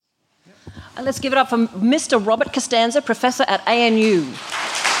And let's give it up for Mr. Robert Costanza, Professor at ANU.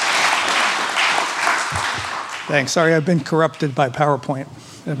 Thanks. Sorry, I've been corrupted by PowerPoint,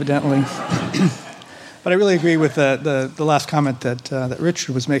 evidently. But I really agree with the last comment that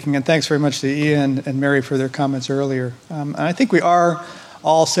Richard was making, and thanks very much to Ian and Mary for their comments earlier. And I think we are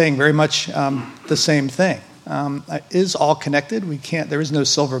all saying very much the same thing. It is all connected. There is no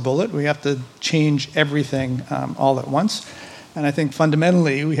silver bullet. We have to change everything all at once. And I think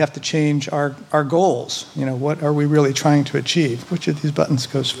fundamentally we have to change our goals. What are we really trying to achieve? Which of these buttons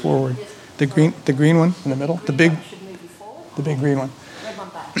goes forward? The green one in the middle? The big green one.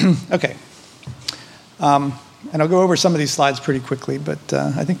 Okay. And I'll go over some of these slides pretty quickly, but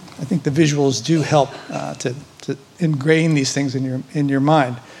I think the visuals do help to ingrain these things in your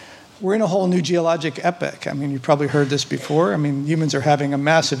mind. We're in a whole new geologic epoch. I mean, you've probably heard this before. I mean, humans are having a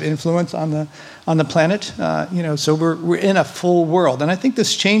massive influence on the planet. So we're in a full world, and I think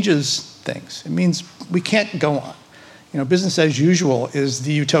this changes things. It means we can't go on. Business as usual is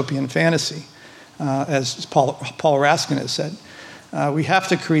the utopian fantasy, as Paul Raskin has said. We have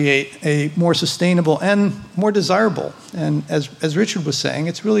to create a more sustainable and more desirable. And as Richard was saying,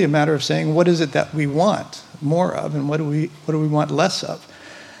 it's really a matter of saying what is it that we want more of, and what do we want less of.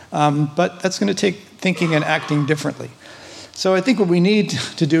 But that's going to take thinking and acting differently. So I think what we need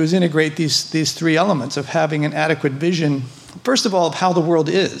to do is integrate these three elements of having an adequate vision, first of all, of how the world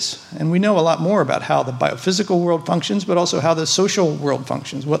is. And we know a lot more about how the biophysical world functions, but also how the social world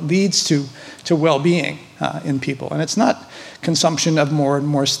functions, what leads to well-being in people. And it's not consumption of more and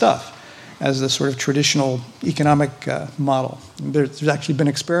more stuff as the sort of traditional economic model. There's actually been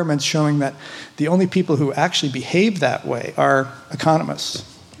experiments showing that the only people who actually behave that way are economists.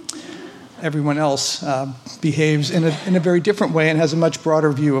 Everyone else behaves in a very different way and has a much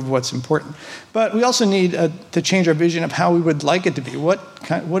broader view of what's important. But we also need to change our vision of how we would like it to be. What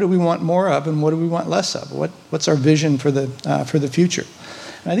do we want more of, and what do we want less of? What's our vision for the future?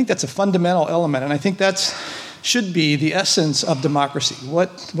 And I think that's a fundamental element, and I think that's should be the essence of democracy.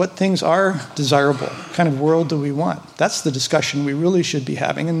 What things are desirable? What kind of world do we want? That's the discussion we really should be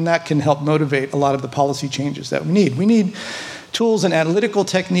having, and that can help motivate a lot of the policy changes that we need. We need tools and analytical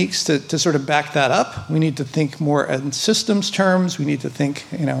techniques to sort of back that up. We need to think more in systems terms. We need to think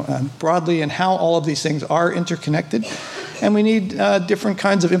broadly in how all of these things are interconnected. And we need different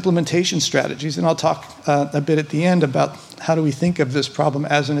kinds of implementation strategies. And I'll talk a bit at the end about how do we think of this problem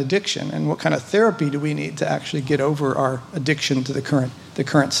as an addiction, and what kind of therapy do we need to actually get over our addiction to the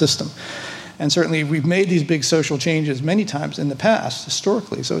current system. And certainly we've made these big social changes many times in the past,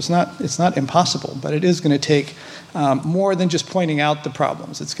 historically, so it's not impossible, but it is going to take more than just pointing out the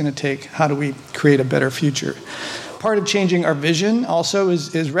problems. It's going to take how do we create a better future. Part of changing our vision also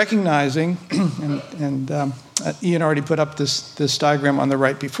is recognizing, and Ian already put up this diagram on the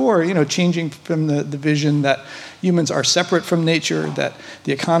right before, changing from the vision that humans are separate from nature, that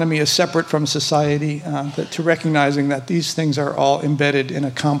the economy is separate from society, to recognizing that these things are all embedded in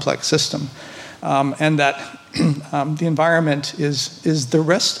a complex system, and that the environment is the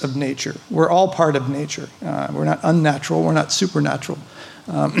rest of nature. We're all part of nature. We're not unnatural. We're not supernatural.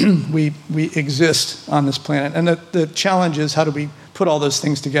 We exist on this planet. And the challenge is how do we put all those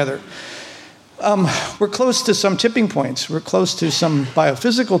things together? We're close to some tipping points. We're close to some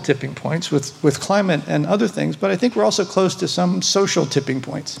biophysical tipping points with climate and other things, but I think we're also close to some social tipping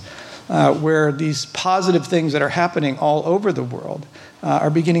points where these positive things that are happening all over the world are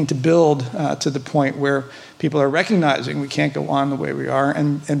beginning to build to the point where people are recognizing we can't go on the way we are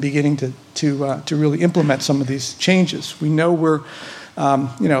and beginning to really implement some of these changes. We know we're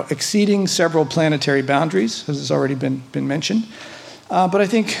exceeding several planetary boundaries, as has already been mentioned. But I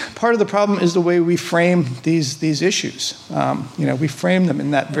think part of the problem is the way we frame these issues. We frame them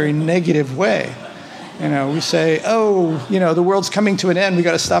in that very negative way. We say, the world's coming to an end. We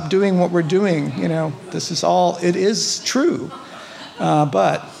got to stop doing what we're doing. This is all. It is true,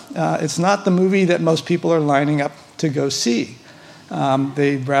 but it's not the movie that most people are lining up to go see.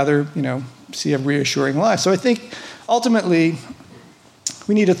 They'd rather, see a reassuring life. So I think ultimately,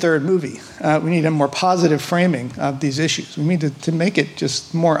 we need a third movie. We need a more positive framing of these issues. We need to make it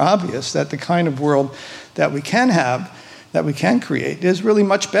just more obvious that the kind of world that we can have, that we can create, is really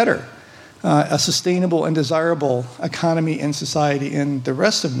much better. A sustainable and desirable economy and society in the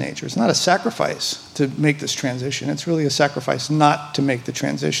rest of nature. It's not a sacrifice to make this transition. It's really a sacrifice not to make the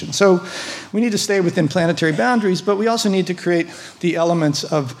transition. So we need to stay within planetary boundaries, but we also need to create the elements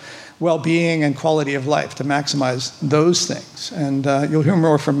of well-being and quality of life to maximize those things. And you'll hear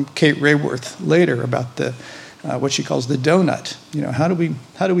more from Kate Rayworth later about what she calls the donut.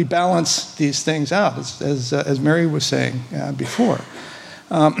 How do we balance these things out, as Mary was saying before.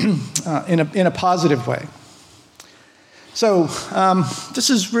 in a positive way. So this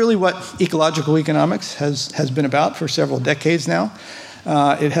is really what ecological economics has been about for several decades now.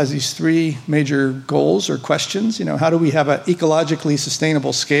 It has these three major goals or questions. How do we have an ecologically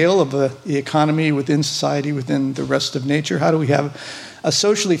sustainable scale of the economy within society, within the rest of nature? How do we have a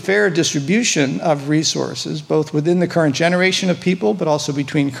socially fair distribution of resources, both within the current generation of people, but also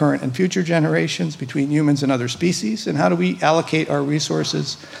between current and future generations, between humans and other species? And how do we allocate our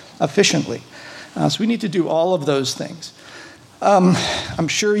resources efficiently? So we need to do all of those things. I'm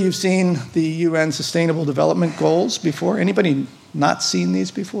sure you've seen the UN Sustainable Development Goals before. Anybody not seen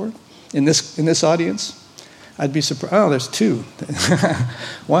these before in this audience? I'd be surprised. Oh, there's two.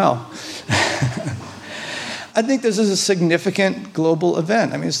 Wow. I think this is a significant global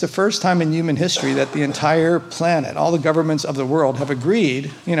event. I mean, it's the first time in human history that the entire planet, all the governments of the world, have agreed,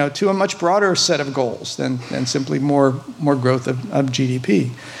 to a much broader set of goals than simply more growth of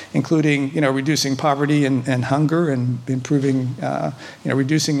GDP, including, reducing poverty and hunger and improving,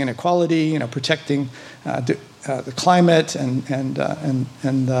 reducing inequality, protecting the climate and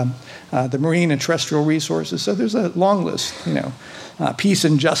the marine and terrestrial resources. So there's a long list, peace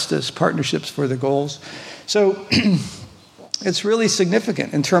and justice, partnerships for the goals. So it's really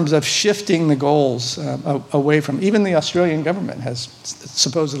significant in terms of shifting the goals away from. Even the Australian government has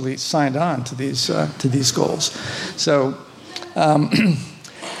supposedly signed on to these goals. So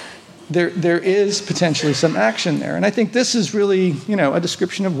there is potentially some action there, and I think this is really a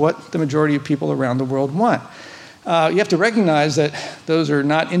description of what the majority of people around the world want. You have to recognize that those are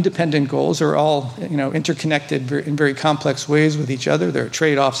not independent goals. They're all interconnected in very complex ways with each other. There are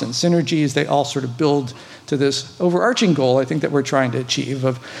trade-offs and synergies. They all sort of build to this overarching goal, I think, that we're trying to achieve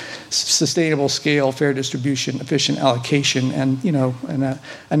of sustainable scale, fair distribution, efficient allocation,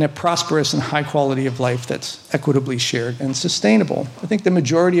 and a prosperous and high quality of life that's equitably shared and sustainable. I think the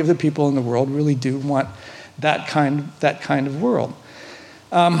majority of the people in the world really do want that kind of world.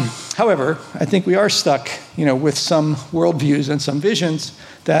 However, I think we are stuck, with some worldviews and some visions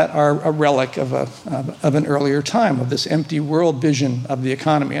that are a relic of an earlier time, of this empty world vision of the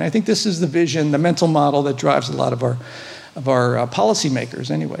economy. And I think this is the vision, the mental model that drives a lot of our policymakers,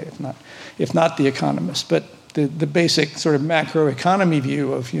 anyway, if not the economists. But the basic sort of macroeconomy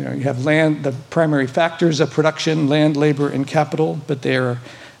view of you have land, the primary factors of production, land, labor, and capital, but they are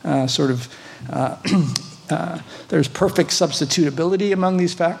there's perfect substitutability among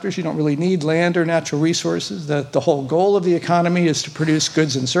these factors. You don't really need land or natural resources. The whole goal of the economy is to produce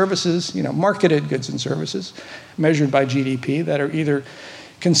goods and services, marketed goods and services, measured by GDP, that are either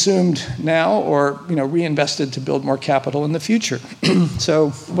consumed now or reinvested to build more capital in the future. So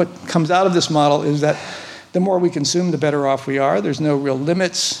what comes out of this model is that the more we consume, the better off we are. There's no real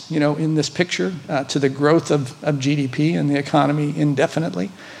limits, in this picture to the growth of GDP and the economy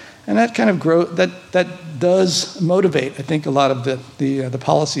indefinitely. And that kind of growth, that does motivate, I think, a lot of the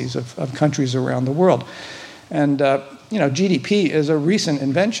policies of countries around the world. And GDP is a recent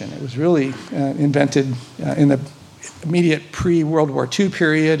invention. It was really invented in the immediate pre-World War II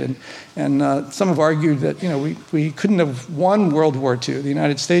period, and some have argued that we couldn't have won World War II. The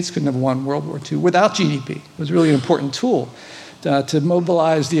United States couldn't have won World War II without GDP. It was really an important tool to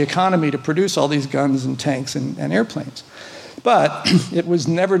mobilize the economy to produce all these guns and tanks and airplanes. But it was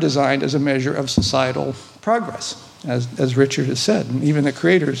never designed as a measure of societal progress, as Richard has said, and even the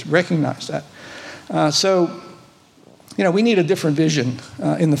creators recognize that. So we need a different vision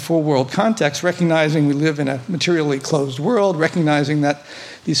in the full world context, recognizing we live in a materially closed world, recognizing that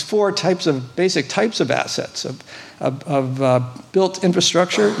these four basic types of assets, of built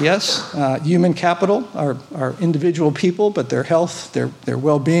infrastructure, yes, human capital, our individual people, but their health, their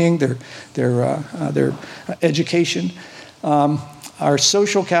well-being, their education, our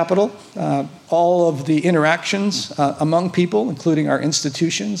social capital, all of the interactions among people, including our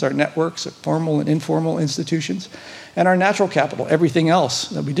institutions, our networks, formal and informal institutions, and our natural capital, everything else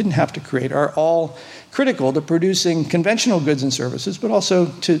that we didn't have to create, are all critical to producing conventional goods and services, but also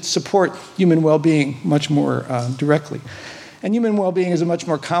to support human well-being much more directly. And human well-being is a much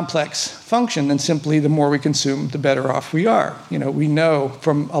more complex function than simply the more we consume, the better off we are. We know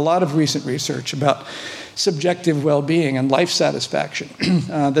from a lot of recent research about subjective well-being and life satisfaction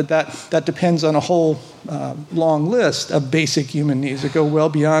that depends on a whole long list of basic human needs that go well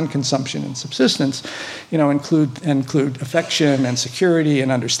beyond consumption and subsistence, include affection and security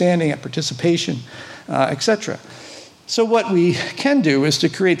and understanding and participation, etc. So what we can do is to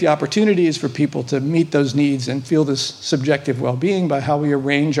create the opportunities for people to meet those needs and feel this subjective well-being by how we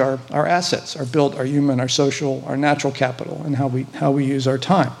arrange our assets, our built, our human, our social, our natural capital, and how we use our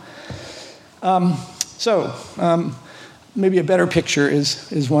time. maybe a better picture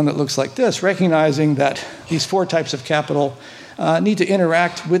is one that looks like this, recognizing that these four types of capital need to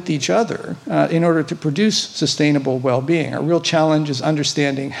interact with each other in order to produce sustainable well-being. Our real challenge is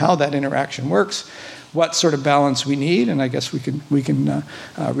understanding how that interaction works, what sort of balance we need, and I guess we can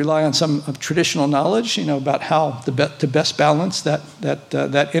rely on some of traditional knowledge, about how to best balance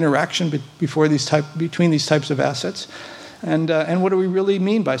that interaction between these types of assets, and what do we really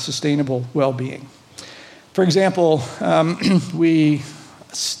mean by sustainable well-being. For example, 20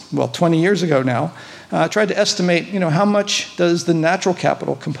 years ago now, tried to estimate, how much does the natural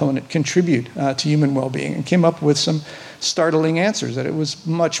capital component contribute to human well-being, and came up with some startling answers, that it was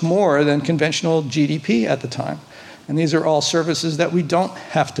much more than conventional GDP at the time. And these are all services that we don't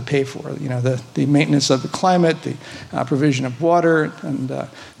have to pay for, the maintenance of the climate, the provision of water, and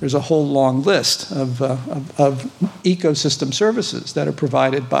there's a whole long list of ecosystem services that are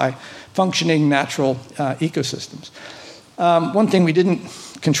provided by functioning natural ecosystems. One thing we didn't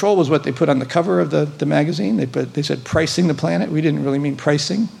control was what they put on the cover of the magazine. They said pricing the planet. We didn't really mean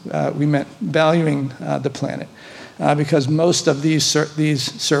pricing. We meant valuing the planet. Because most of these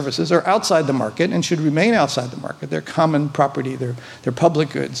services are outside the market and should remain outside the market. They're common property. They're public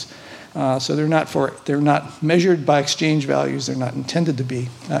goods. So they're not measured by exchange values. They're not intended to be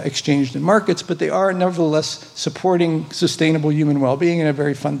exchanged in markets, but they are nevertheless supporting sustainable human well-being in a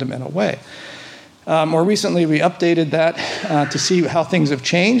very fundamental way. More recently, we updated that to see how things have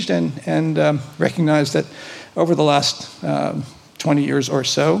changed and recognized that over the last 20 years or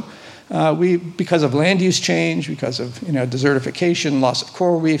so, because of land use change, because of desertification, loss of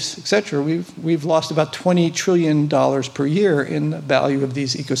coral reefs, et cetera, we've lost about $20 trillion per year in the value of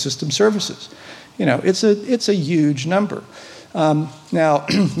these ecosystem services. It's a huge number. Now,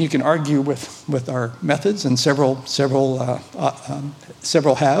 you can argue with our methods, and several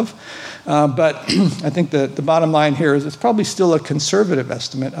have, but I think the bottom line here is it's probably still a conservative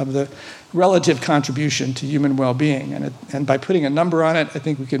estimate of the relative contribution to human well-being, and by putting a number on it, I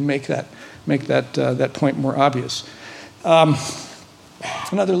think we can make that point more obvious.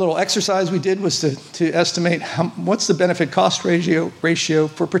 Another little exercise we did was to estimate what's the benefit-cost ratio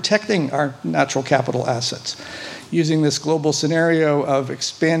for protecting our natural capital assets, using this global scenario of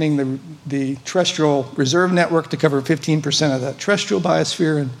expanding the terrestrial reserve network to cover 15% of the terrestrial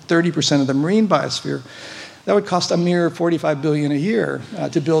biosphere and 30% of the marine biosphere. That would cost a mere $45 billion a year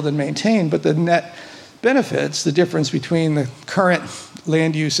to build and maintain, but the net benefits, the difference between the current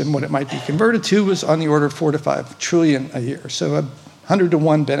land use and what it might be converted to, was on the order of $4 to $5 trillion a year. So a 100 to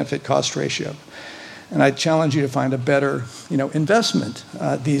 1 benefit-cost ratio. And I challenge you to find a better, investment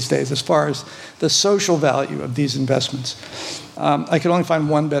these days as far as the social value of these investments. I could only find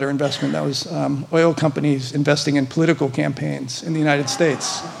one better investment. That was oil companies investing in political campaigns in the United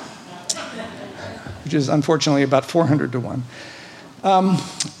States, which is unfortunately about 400 to 1.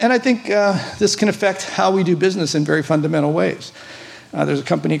 And I think this can affect how we do business in very fundamental ways. There's a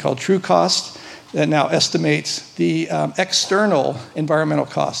company called TrueCost that now estimates the external environmental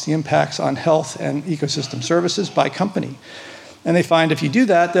costs, the impacts on health and ecosystem services by company. And they find if you do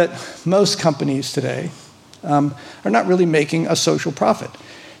that most companies today are not really making a social profit.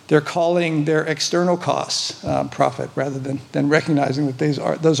 They're calling their external costs profit rather than recognizing that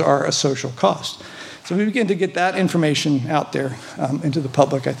those are a social cost. So if we begin to get that information out there into the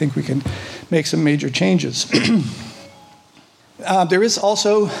public, I think we can make some major changes. There is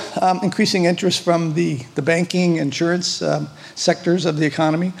also increasing interest from the banking, insurance sectors of the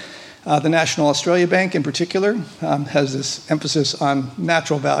economy. The National Australia Bank, in particular, has this emphasis on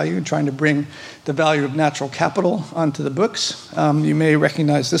natural value and trying to bring the value of natural capital onto the books. You may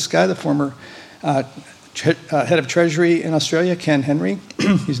recognize this guy, the former head of Treasury in Australia, Ken Henry.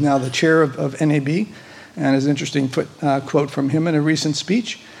 He's now the chair of NAB, and there's an interesting quote from him in a recent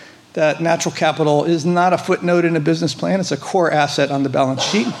speech, that natural capital is not a footnote in a business plan. It's a core asset on the balance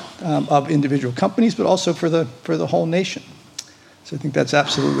sheet of individual companies, but also for the whole nation. So I think that's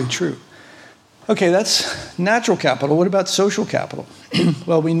absolutely true. Okay, that's natural capital. What about social capital?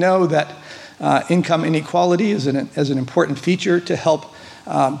 Well, we know that income inequality is an important feature to help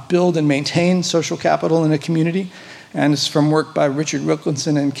build and maintain social capital in a community. And it's from work by Richard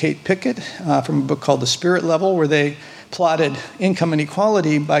Wilkinson and Kate Pickett from a book called The Spirit Level, where they plotted income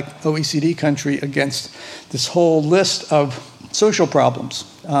inequality by OECD country against this whole list of social problems.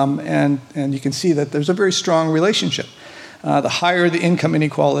 And you can see that there's a very strong relationship. The higher the income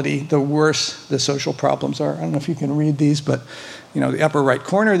inequality, the worse the social problems are. I don't know if you can read these, but the upper right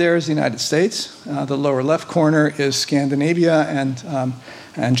corner there is the United States. The lower left corner is Scandinavia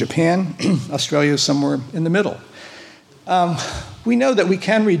and Japan. Australia is somewhere in the middle. We know that we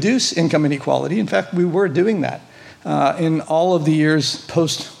can reduce income inequality. In fact, we were doing that in all of the years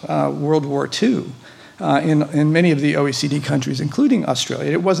post-World War II in many of the OECD countries, including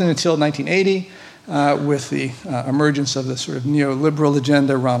Australia. It wasn't until 1980, with the emergence of the sort of neoliberal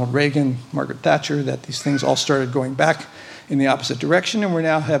agenda, Ronald Reagan, Margaret Thatcher, that these things all started going back in the opposite direction, and we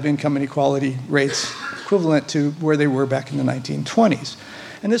now have income inequality rates equivalent to where they were back in the 1920s.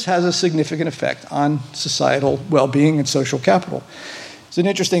 And this has a significant effect on societal well-being and social capital. It's an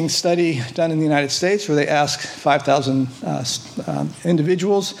interesting study done in the United States where they asked 5,000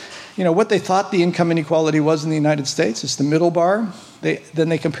 individuals, what they thought the income inequality was in the United States. It's the middle bar. Then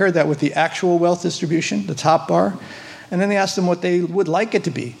they compared that with the actual wealth distribution, the top bar. And then they asked them what they would like it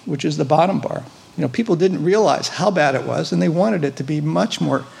to be, which is the bottom bar. People didn't realize how bad it was, and they wanted it to be much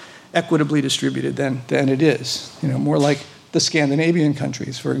more equitably distributed than it is. More like the Scandinavian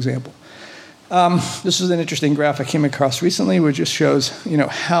countries, for example. This is an interesting graph I came across recently, which just shows,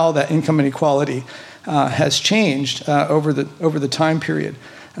 how that income inequality has changed over the time period.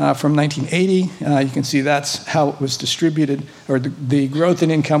 From 1980, you can see that's how it was distributed, or the growth in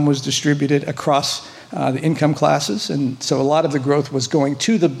income was distributed across the income classes, and so a lot of the growth was going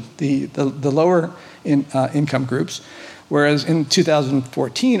to the lower income groups, whereas in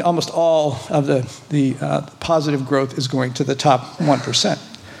 2014, almost all of the positive growth is going to the top 1%.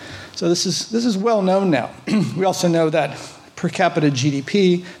 So this is well known now. We also know that per capita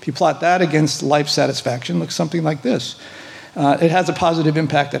GDP, if you plot that against life satisfaction, looks something like this. It has a positive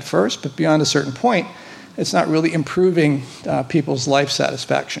impact at first, but beyond a certain point, it's not really improving people's life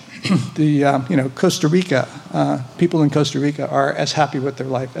satisfaction. Costa Rica, people in Costa Rica are as happy with their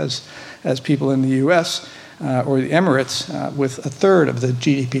life as people in the U.S. Or the Emirates, with a third of the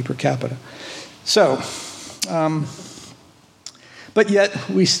GDP per capita. So, but yet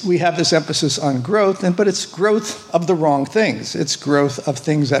we have this emphasis on growth, but it's growth of the wrong things. It's growth of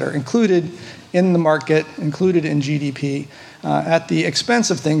things that are included in the market, included in GDP, at the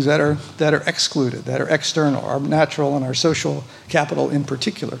expense of things that are excluded, that are external, our natural and our social capital in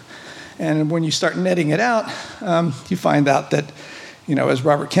particular. And when you start netting it out, you find out that, as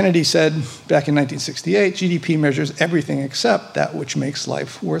Robert Kennedy said back in 1968, GDP measures everything except that which makes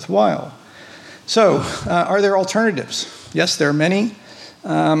life worthwhile. So, are there alternatives? Yes, there are many.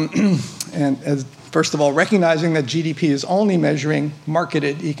 First of all, recognizing that GDP is only measuring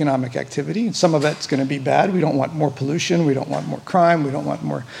marketed economic activity, and some of that's going to be bad. We don't want more pollution. We don't want more crime. We don't want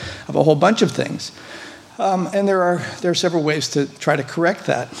more of a whole bunch of things. And there are several ways to try to correct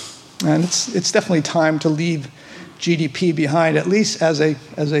that. And it's definitely time to leave GDP behind, at least as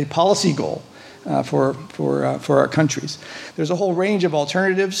a policy goal for our countries. There's a whole range of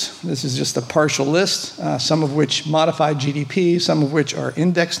alternatives. This is just a partial list, some of which modify GDP, some of which are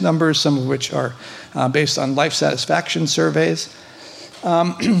index numbers, some of which are based on life satisfaction surveys.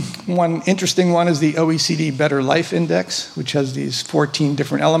 One interesting one is the OECD Better Life Index, which has these 14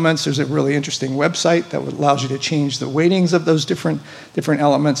 different elements. There's a really interesting website that allows you to change the weightings of those different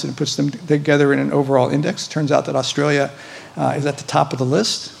elements and puts them together in an overall index. Turns out that Australia is at the top of the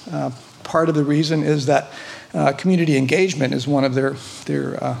list. Part of the reason is that community engagement is one of their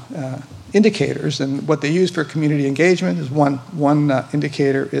indicators, and what they use for community engagement is one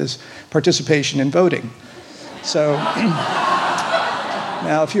indicator is participation in voting. So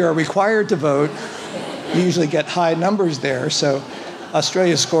now, if you are required to vote, you usually get high numbers there. So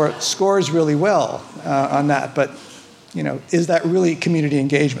Australia scores really well on that, but is that really community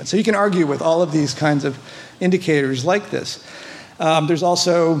engagement? So you can argue with all of these kinds of indicators like this. There's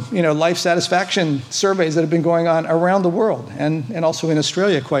also, life satisfaction surveys that have been going on around the world and also in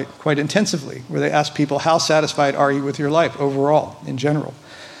Australia quite intensively, where they ask people, how satisfied are you with your life overall, in general?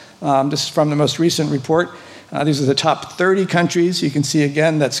 This is from the most recent report. These are the top 30 countries. You can see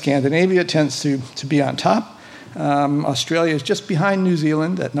again that Scandinavia tends to be on top. Australia is just behind New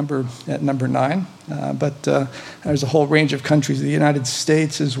Zealand at number 9. But there's a whole range of countries. The United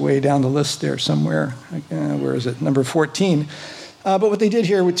States is way down the list there somewhere. Where is it? Number 14. But what they did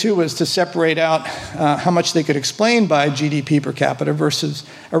here, too, was to separate out how much they could explain by GDP per capita versus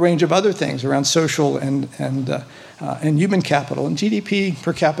a range of other things around social and human capital. And GDP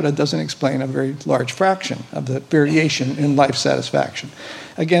per capita doesn't explain a very large fraction of the variation in life satisfaction.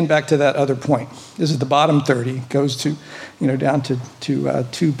 Again, back to that other point. This is the bottom 30. Goes to, down to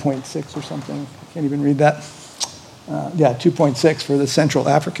 2.6 or something. I can't even read that. 2.6 for the Central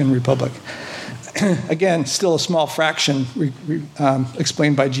African Republic. Again, still a small fraction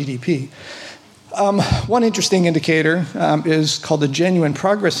explained by GDP. One interesting indicator is called the Genuine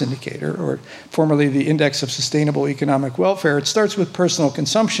Progress Indicator, or formerly the Index of Sustainable Economic Welfare. It starts with personal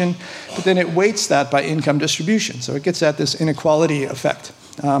consumption, but then it weights that by income distribution. So it gets at this inequality effect.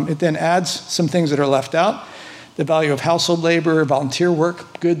 It then adds some things that are left out. the value of household labor, volunteer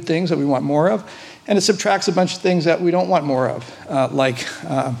work, good things that we want more of, and it subtracts a bunch of things that we don't want more of, like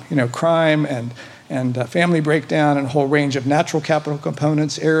crime and family breakdown and a whole range of natural capital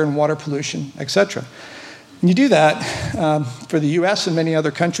components, air and water pollution, et cetera. When you do that for the US and many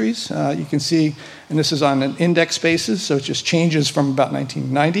other countries, you can see, and this is on an index basis, so it just changes from about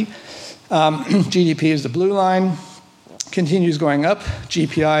 1990. GDP is the blue line, continues going up.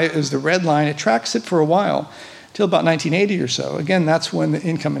 GPI is the red line. It tracks it for a while, till about 1980 or so. Again, that's when the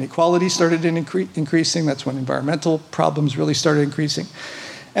income inequality started increasing. That's when environmental problems really started increasing.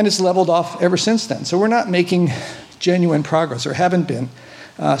 And it's leveled off ever since then. So we're not making genuine progress, or haven't been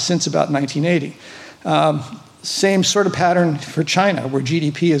since about 1980. Same sort of pattern for China, where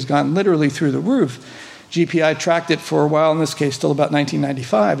GDP has gone literally through the roof. GPI tracked it for a while, in this case till about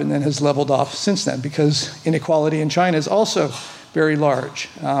 1995, and then has leveled off since then, because inequality in China is also very large,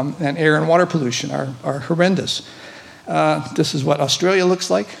 and air and water pollution are horrendous. This is what Australia looks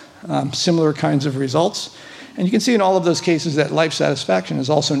like, similar kinds of results. And you can see in all of those cases that life satisfaction has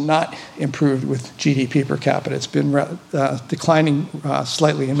also not improved with GDP per capita. It's been declining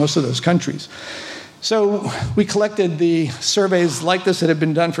slightly in most of those countries. So we collected the surveys like this that have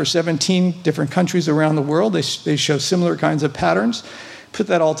been done for 17 different countries around the world. They show similar kinds of patterns. Put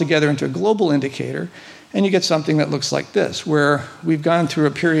that all together into a global indicator, and you get something that looks like this, where we've gone through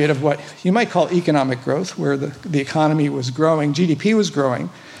a period of what you might call economic growth, where the economy was growing, GDP was growing,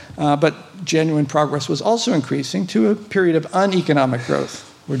 but genuine progress was also increasing, to a period of uneconomic growth,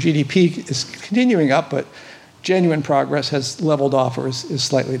 where GDP is continuing up, but genuine progress has leveled off or is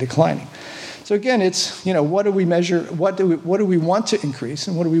slightly declining. So again, it's, what do we measure? What do we want to increase,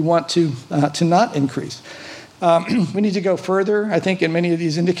 and what do we want to not increase? We need to go further. I think in many of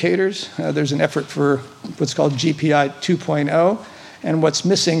these indicators, there's an effort for what's called GPI 2.0, and what's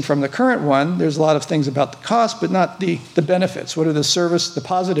missing from the current one, there's a lot of things about the cost, but not the benefits. What are the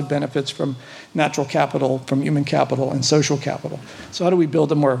positive benefits from natural capital, from human capital, and social capital? So how do we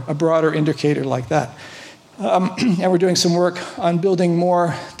build a broader indicator like that? And we're doing some work on building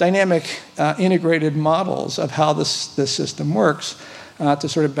more dynamic, integrated models of how this system works to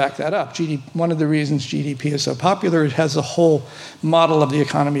sort of back that up. One of the reasons GDP is so popular, it has a whole model of the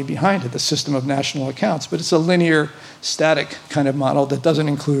economy behind it, the system of national accounts, but it's a linear, static kind of model that doesn't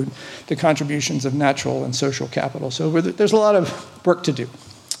include the contributions of natural and social capital. So there's a lot of work to do.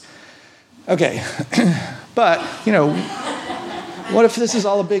 Okay, but, what if this is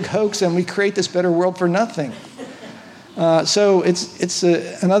all a big hoax and we create this better world for nothing? So it's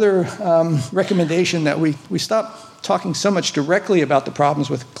another recommendation that we stop talking so much directly about the problems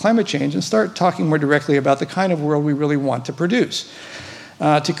with climate change and start talking more directly about the kind of world we really want to produce.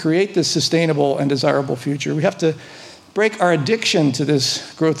 To create this sustainable and desirable future, we have to break our addiction to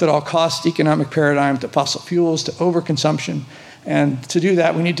this growth at all costs economic paradigm, to fossil fuels, to overconsumption. And to do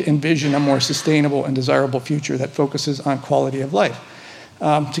that, we need to envision a more sustainable and desirable future that focuses on quality of life.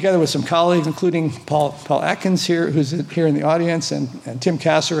 Together with some colleagues, including Paul Atkins here, who's here in the audience, and Tim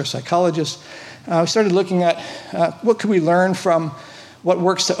Kasser, a psychologist, we started looking at what could we learn from what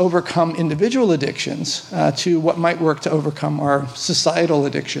works to overcome individual addictions to what might work to overcome our societal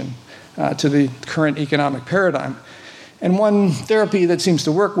addiction to the current economic paradigm. And one therapy that seems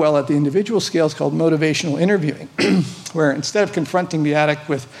to work well at the individual scale is called motivational interviewing, where instead of confronting the addict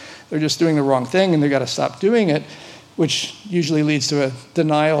with they're just doing the wrong thing and they've got to stop doing it, which usually leads to a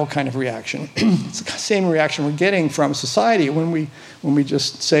denial kind of reaction. It's the same reaction we're getting from society when we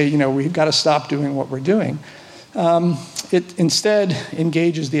just say, we've got to stop doing what we're doing. It instead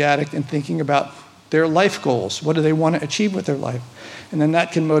engages the addict in thinking about their life goals. What do they want to achieve with their life? And then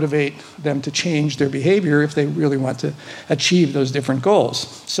that can motivate them to change their behavior if they really want to achieve those different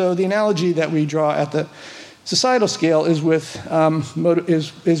goals. So the analogy that we draw at the societal scale is with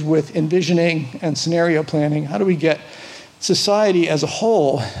envisioning and scenario planning. How do we get society as a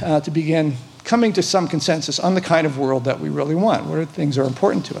whole to begin coming to some consensus on the kind of world that we really want? What are things that are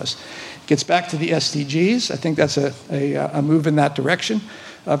important to us? It gets back to the SDGs. I think that's a move in that direction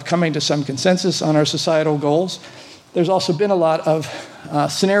of coming to some consensus on our societal goals. There's also been a lot of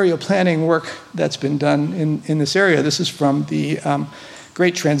scenario planning work that's been done in this area. This is from the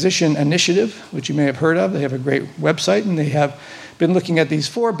Great Transition Initiative, which you may have heard of. They have a great website, and they have been looking at these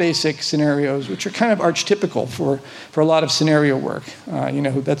 4 basic scenarios, which are kind of archetypical for a lot of scenario work.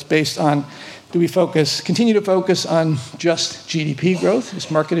 That's based on, do we continue to focus on just GDP growth, just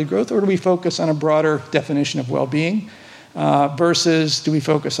marketed growth, or do we focus on a broader definition of well-being? Versus do we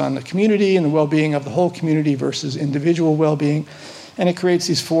focus on the community and the well-being of the whole community versus individual well-being? And it creates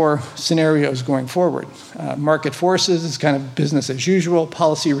these 4 scenarios going forward. Market forces is kind of business as usual.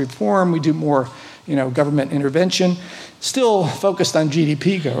 Policy reform, we do more government intervention, still focused on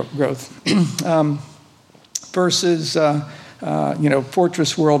GDP growth, versus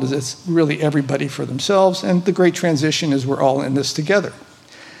fortress world is it's really everybody for themselves, and the great transition is we're all in this together.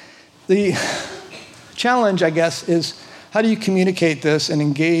 The challenge, I guess, is how do you communicate this and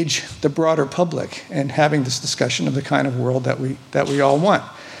engage the broader public in having this discussion of the kind of world that we all want?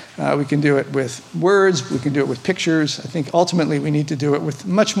 We can do it with words, we can do it with pictures. I think ultimately we need to do it with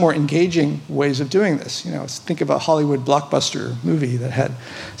much more engaging ways of doing this. Think of a Hollywood blockbuster movie that had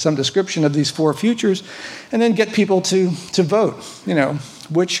some description of these 4 futures, and then get people to vote.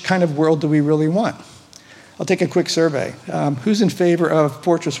 Which kind of world do we really want? I'll take a quick survey. Who's in favor of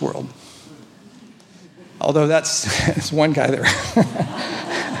Fortress World? Although that's one guy there.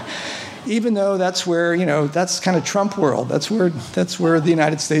 Even though that's where, that's kind of Trump world. That's where the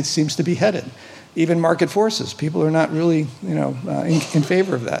United States seems to be headed. Even market forces, people are not really, in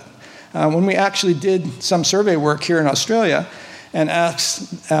favor of that. When we actually did some survey work here in Australia and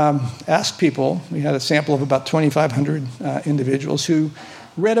asked people, we had a sample of about 2,500 individuals who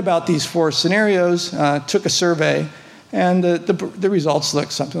read about these 4 scenarios, took a survey, and the results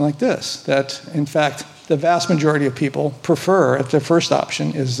look something like this, that in fact, the vast majority of people prefer, if their first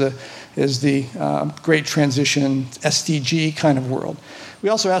option is the great transition SDG kind of world. We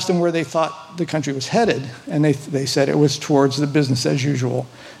also asked them where they thought the country was headed, and they said it was towards the business as usual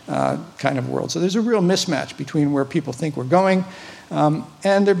kind of world. So there's a real mismatch between where people think we're going,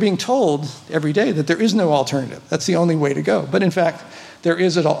 and they're being told every day that there is no alternative. That's the only way to go. But in fact, there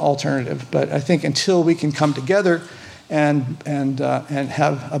is an alternative. But I think until we can come together and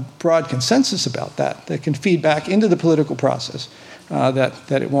have a broad consensus about that can feed back into the political process,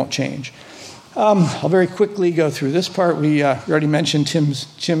 that it won't change. I'll very quickly go through this part. We already mentioned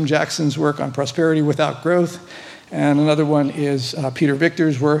Tim Jackson's work on prosperity without growth, and another one is Peter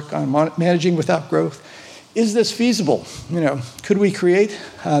Victor's work on managing without growth. Is this feasible? Could we create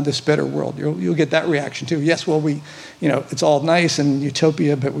this better world? You'll get that reaction too. Yes, well, it's all nice and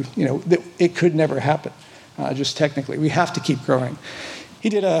utopia, but it could never happen. Just technically, we have to keep growing. He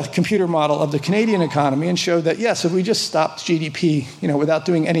did a computer model of the Canadian economy and showed that, yes, if we just stopped GDP, without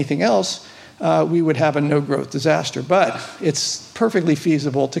doing anything else, we would have a no-growth disaster. But it's perfectly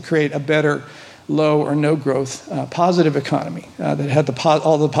feasible to create a better low or no-growth positive economy that had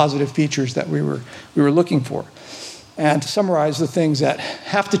all the positive features that we were looking for. And to summarize the things that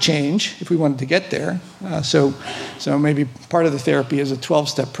have to change if we wanted to get there, so maybe part of the therapy is a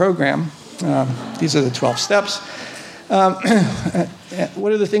 12-step program. These are the 12 steps.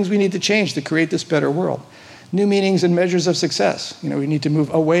 What are the things we need to change to create this better world? New meanings and measures of success. We need to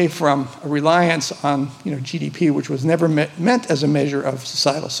move away from a reliance on GDP, which was never meant as a measure of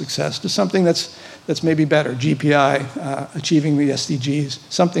societal success, to something that's maybe better. GPI, achieving the SDGs,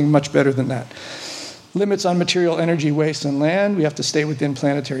 something much better than that. Limits on material energy waste and land. We have to stay within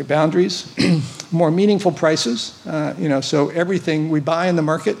planetary boundaries. More meaningful prices. So everything we buy in the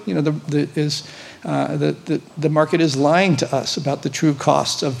market, the market is lying to us about the true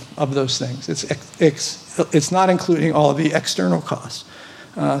costs of those things. It's not including all of the external costs.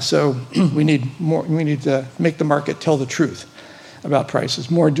 So we need to make the market tell the truth about prices.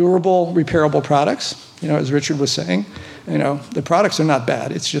 More durable, repairable products. As Richard was saying, the products are not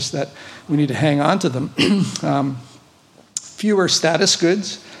bad. It's just that we need to hang on to them. Fewer status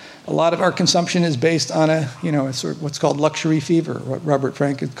goods. A lot of our consumption is based on a sort of what's called luxury fever, what Robert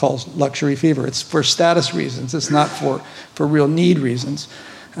Frank calls luxury fever. It's for status reasons. It's not for real need reasons.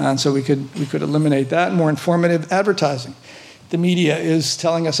 And so we could eliminate that. More informative advertising. The media is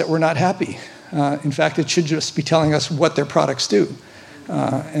telling us that we're not happy. In fact, it should just be telling us what their products do.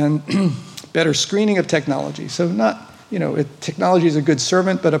 And better screening of technology. So technology is a good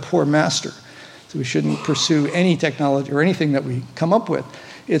servant, but a poor master. So we shouldn't pursue any technology or anything that we come up with.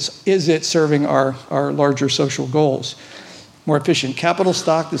 Is it serving our larger social goals? More efficient capital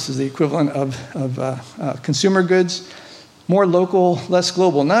stock. This is the equivalent of consumer goods. More local, less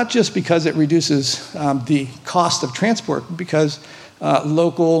global. Not just because it reduces the cost of transport, but because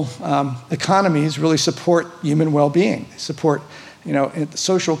local economies really support human well-being. They support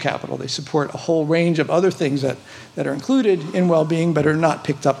social capital. They support a whole range of other things that are included in well-being but are not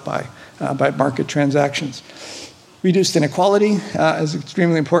picked up by market transactions. Reduced inequality is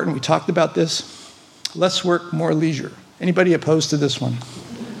extremely important. We talked about this. Less work, more leisure. Anybody opposed to this one?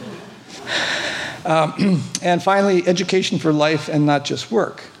 And finally, education for life and not just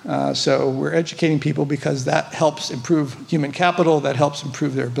work. So we're educating people because that helps improve human capital, that helps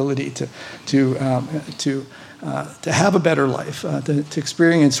improve their ability to have a better life, to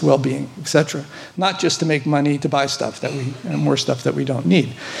experience well-being, etc. Not just to make money to buy stuff more stuff that we don't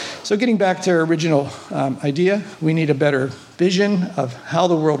need. So getting back to our original idea, we need a better vision of how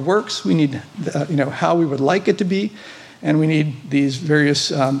the world works. We need, how we would like it to be, and we need these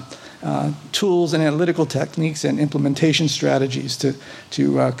various tools and analytical techniques and implementation strategies to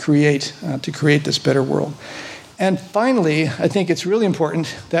create this better world. And finally, I think it's really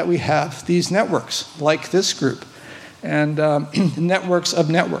important that we have these networks, like this group, and networks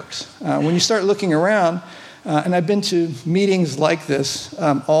of networks. When you start looking around, and I've been to meetings like this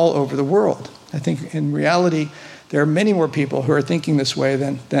all over the world, I think in reality, there are many more people who are thinking this way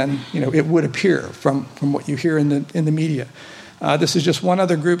than it would appear from what you hear in the media. This is just one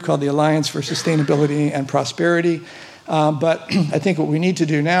other group called the Alliance for Sustainability and Prosperity. But I think what we need to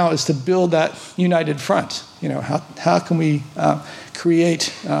do now is to build that united front. How can we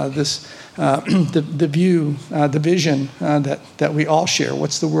create the vision that we all share?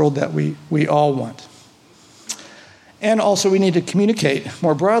 What's the world that we all want? And also we need to communicate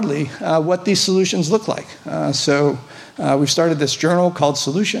more broadly what these solutions look like. So we've started this journal called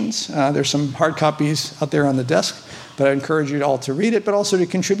Solutions. There's some hard copies out there on the desk, but I encourage you all to read it, but also to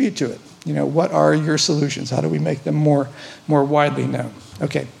contribute to it. What are your solutions? How do we make them more widely known?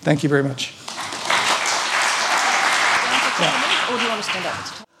 Okay, thank you very much. Or do you want to stand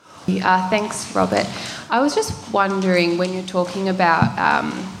up? Thanks, Robert. I was just wondering, when you're talking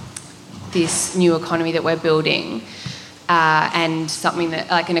about this new economy that we're building, and something that,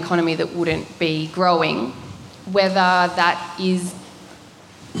 like an economy that wouldn't be growing, whether that is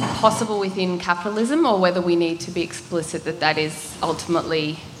possible within capitalism, or whether we need to be explicit that is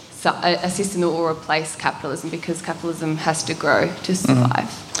ultimately a system that will replace capitalism, because capitalism has to grow to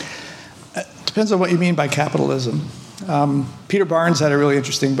survive. It depends on what you mean by capitalism. Peter Barnes had a really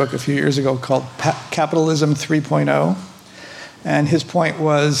interesting book a few years ago called Capitalism 3.0. And his point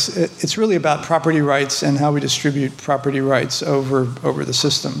was it's really about property rights and how we distribute property rights over the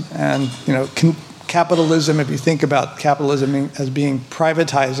system. And capitalism, if you think about capitalism as being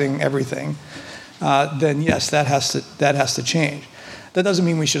privatizing everything, then yes, that has to change. That doesn't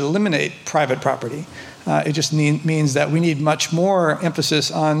mean we should eliminate private property. It just means that we need much more emphasis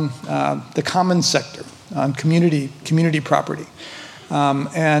on the common sector, on community property,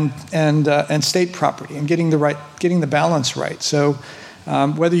 and state property, and getting the balance right. So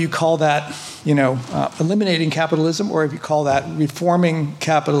whether you call that eliminating capitalism, or if you call that reforming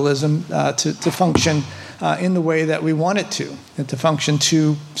capitalism to function in the way that we want it to, and to function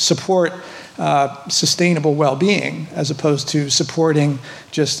to support sustainable well-being, as opposed to supporting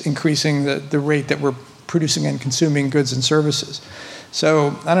just increasing the rate that we're producing and consuming goods and services.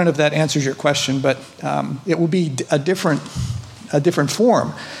 So I don't know if that answers your question, but it will be a different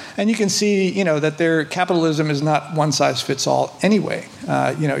form. And you can see, that capitalism is not one size fits all anyway.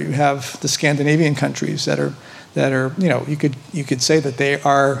 You have the Scandinavian countries that are you could say that they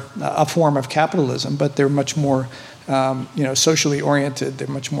are a form of capitalism, but they're much more socially oriented. They're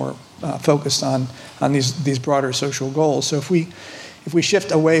much more focused on these broader social goals. So if we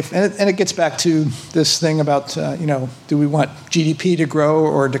shift away, and it gets back to this thing about do we want GDP to grow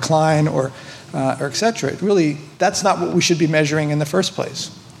or decline or et cetera? Really, that's not what we should be measuring in the first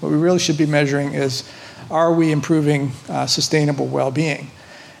place. What we really should be measuring is, are we improving sustainable well-being?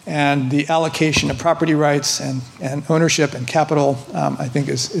 And the allocation of property rights and ownership and capital, I think,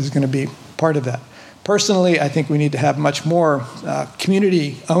 is going to be part of that. Personally, I think we need to have much more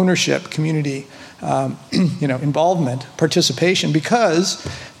community ownership, community involvement, participation, because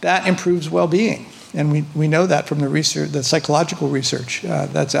that improves well-being. And we know that from the research, the psychological research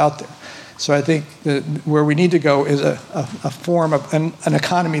that's out there. So I think that where we need to go is a form of an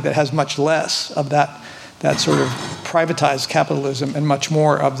economy that has much less of that sort of privatized capitalism, and much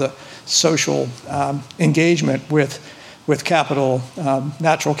more of the social engagement with capital,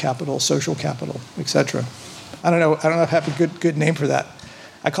 natural capital, social capital, etc. I don't know if I have a good name for that.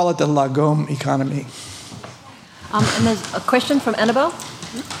 I call it the Lagom economy. And there's a question from Annabelle.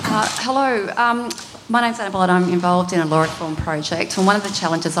 Hello. My name's Annabelle, and I'm involved in a law reform project. And one of the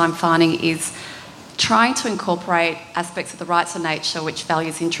challenges I'm finding is trying to incorporate aspects of the rights of nature, which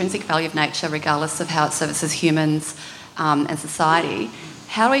values the intrinsic value of nature, regardless of how it services humans and society.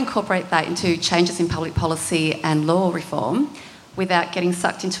 How do we incorporate that into changes in public policy and law reform without getting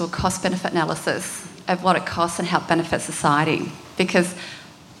sucked into a cost-benefit analysis of what it costs and how it benefits society? Because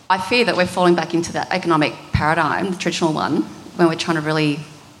I fear that we're falling back into that economic paradigm, the traditional one, when we're trying to really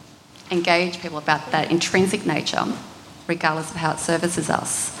engage people about that intrinsic nature regardless of how it services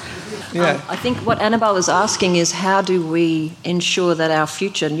us. Yeah. I think what Annabelle is asking is how do we ensure that our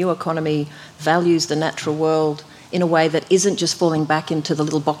future new economy values the natural world in a way that isn't just falling back into the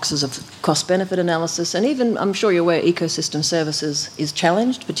little boxes of cost-benefit analysis. And even, I'm sure you're aware, ecosystem services is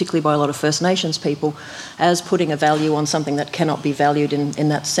challenged, particularly by a lot of First Nations people, as putting a value on something that cannot be valued in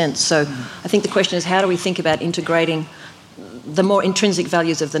that sense. So I think the question is, how do we think about integrating the more intrinsic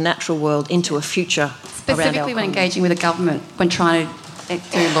values of the natural world into a future Specifically when engaging with the government, when trying to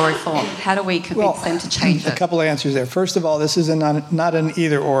do law reform, how do we convince them to change it? A couple of answers there. First of all, this is not an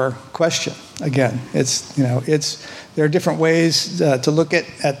either-or question. Again, there are different ways to look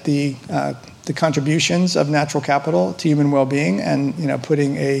at the contributions of natural capital to human well-being, and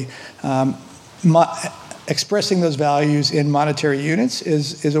putting expressing those values in monetary units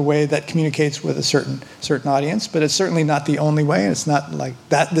is a way that communicates with a certain audience, but it's certainly not the only way, and it's not like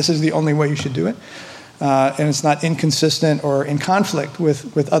that. This is the only way you should do it. And it's not inconsistent or in conflict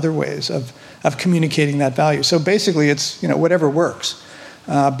with other ways of communicating that value. So basically, it's whatever works,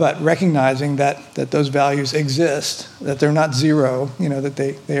 but recognizing that those values exist, that they're not zero, that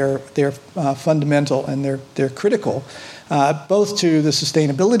they are fundamental and they're critical, both to the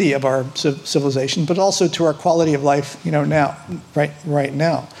sustainability of our civilization, but also to our quality of life, now, right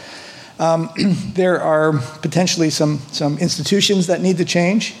now. There are potentially some institutions that need to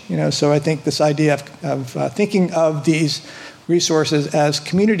change. So I think this idea of thinking of these resources as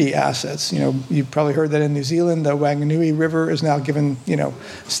community assets. You've probably heard that in New Zealand, the Wanganui River is now given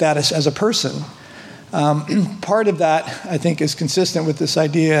status as a person. Part of that, I think, is consistent with this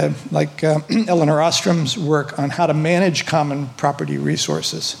idea, like Elinor Ostrom's work on how to manage common property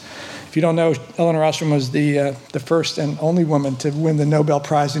resources. If you don't know, Elinor Ostrom was the first and only woman to win the Nobel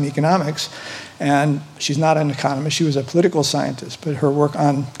Prize in economics, and she's not an economist, she was a political scientist, but her work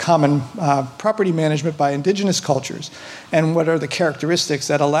on common property management by indigenous cultures, and what are the characteristics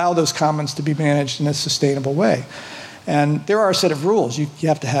that allow those commons to be managed in a sustainable way. And there are a set of rules. You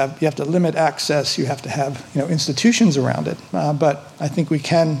have to limit access, you have to have institutions around it, but I think we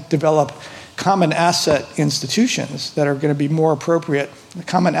can develop common asset institutions that are going to be more appropriate. The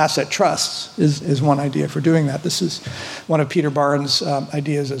common asset trusts is one idea for doing that. This is one of Peter Barnes'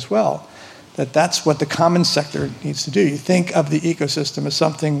 ideas as well, that's what the common sector needs to do. You think of the ecosystem as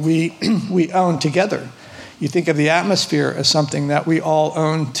something we own together. You think of the atmosphere as something that we all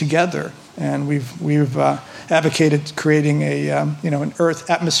own together. And we've advocated creating an Earth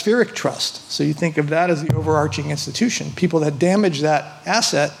atmospheric trust. So you think of that as the overarching institution. People that damage that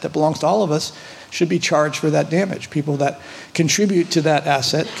asset that belongs to all of us should be charged for that damage. People that contribute to that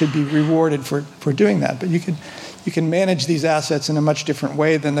asset could be rewarded for doing that. But you can manage these assets in a much different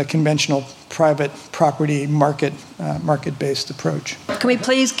way than the conventional private property market-based approach. Can we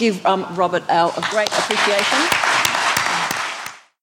please give Robert our great appreciation?